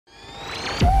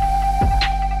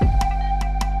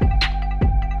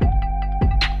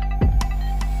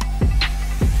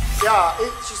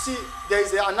you see, there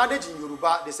is an adage in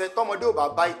Yoruba. They say, "Tomode o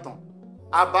baba itan,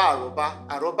 aba aroba,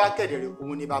 aroba kedere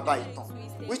ohun ni baba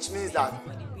itan," which means that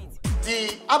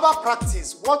the herbal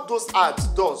practice, what those herbs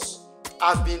does,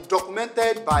 have been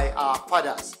documented by our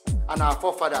fathers and our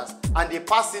forefathers, and they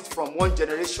pass it from one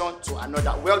generation to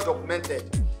another, well documented.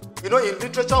 You know, in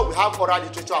literature, we have oral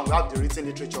literature and we have the written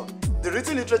literature. The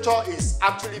written literature is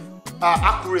actually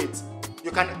accurate. You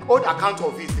can hold account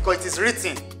of it because it is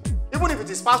written. Even if it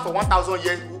is passed for 1,000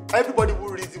 years, everybody who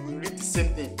reads it will read the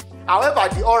same thing. However,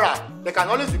 the oral, there can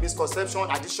always be misconception,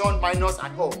 addition, minus,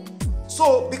 and all.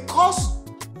 So, because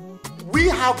we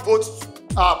have both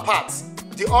parts,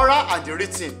 the oral and the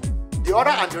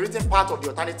written part of the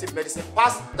alternative medicine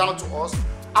passed down to us,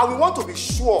 and we want to be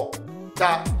sure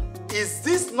that is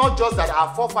this not just that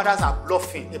our forefathers are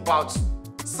bluffing about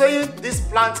saying this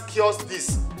plant cures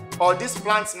this or this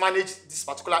plant manage this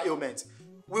particular ailment.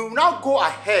 We will now go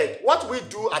ahead. What we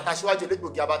do at Asiwaju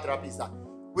Elegboogi Herbal Therapy is that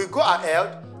we go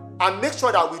ahead and make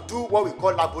sure that we do what we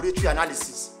call laboratory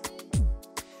analysis.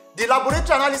 The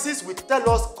laboratory analysis will tell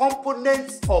us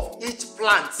components of each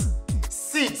plant,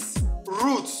 seeds,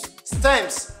 roots,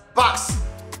 stems, barks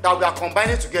that we are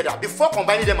combining together. Before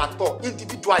combining them at all,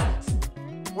 individually,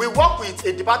 we work with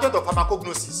a department of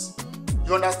pharmacognosis.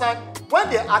 You understand? When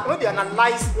they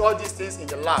analyze all these things in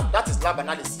the lab, that is lab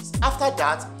analysis. After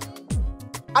that,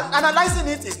 analyzing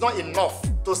it is not enough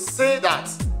to say that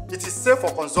it is safe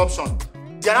for consumption.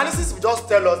 The analysis will just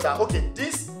tell us that, okay,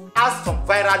 this has some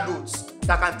viral loads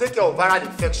that can take care of viral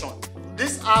infection.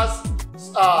 This has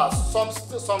some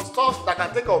stuff that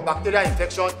can take care of bacterial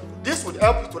infection. This would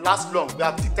help you to last long. We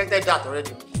have detected that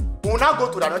already. We will now go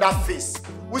to another phase,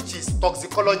 which is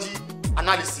toxicology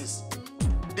analysis.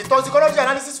 The toxicology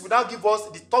analysis will now give us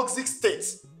the toxic state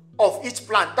of each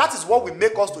plant. That is what will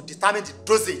make us to determine the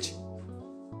dosage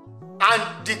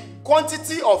and the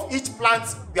quantity of each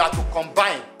plant we are to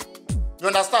combine. You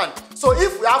understand? So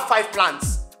if we have 5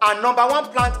 plants and number 1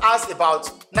 plant has about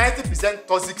 90%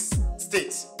 toxic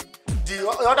state, the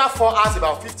other 4 has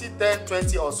about 50, 10,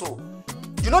 20 or so.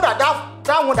 You know that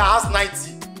one that has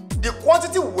 90, the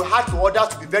quantity we will have to order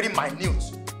to be very minute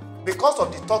because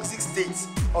of the toxic state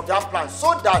of that plant,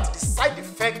 so that the side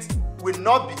effect will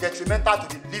not be detrimental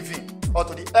to the living or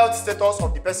to the health status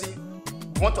of the person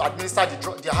you want to administer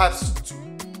the herbs to.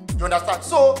 You understand?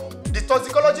 So the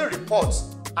toxicology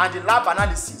reports and the lab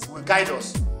analysis will guide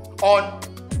us on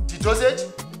the dosage,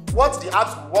 what the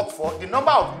herbs will work for, the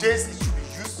number of days it should be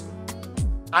used,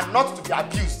 and not to be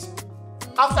abused.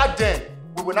 After then,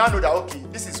 we will now know that, okay,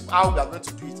 this is how we are going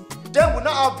to do it. Then we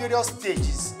now have various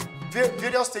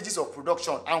stages of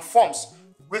production and forms.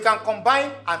 We can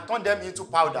combine and turn them into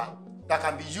powder that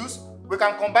can be used. We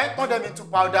can combine, turn them into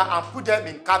powder and put them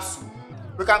in capsule.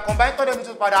 We can combine, turn them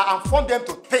into powder and form them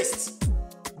to paste.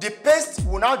 The paste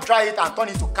will now dry it and turn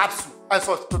it to capsule,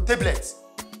 to tablets.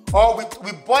 Or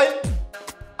we boil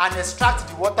and extract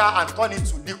the water and turn it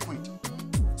to liquid.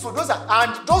 So those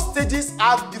stages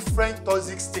have different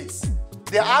toxic states.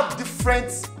 They have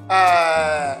different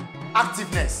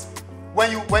activeness.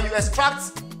 When you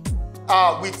extract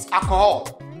with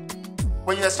alcohol,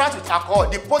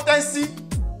 the potency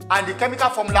and the chemical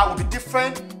formula will be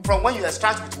different from when you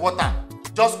extract with water,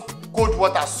 just cold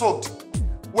water soaked.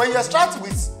 When you extract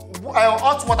with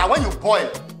hot water, when you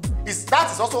boil,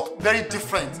 that is also very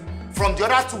different from the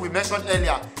other 2 we mentioned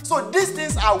earlier. So these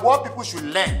things are what people should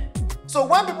learn. So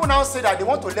when people now say that they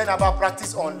want to learn about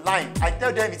practice online, I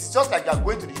tell them it's just like you are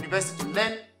going to the university to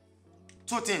learn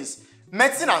 2 things: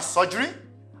 medicine and surgery,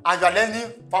 and you are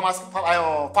learning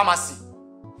pharmacy.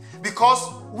 Because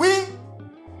we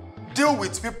deal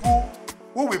with people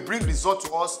who will bring results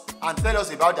to us and tell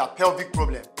us about their pelvic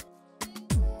problem.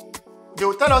 They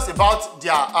will tell us about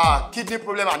their kidney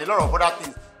problem and a lot of other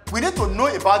things. We need to know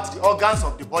about the organs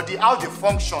of the body, how they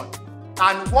function,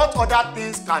 and what other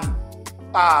things can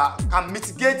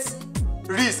mitigate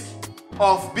risk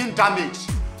of being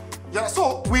damaged. Yeah,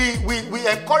 so we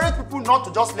encourage people not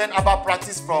to just learn about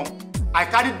practice from I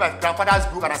carried my grandfather's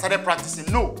book and I started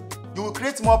practicing. No, you will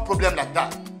create more problem like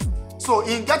that. So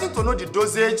in getting to know the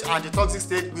dosage and the toxic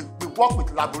state, we work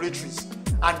with laboratories,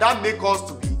 and that makes us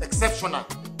to be exceptional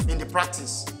in the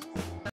practice.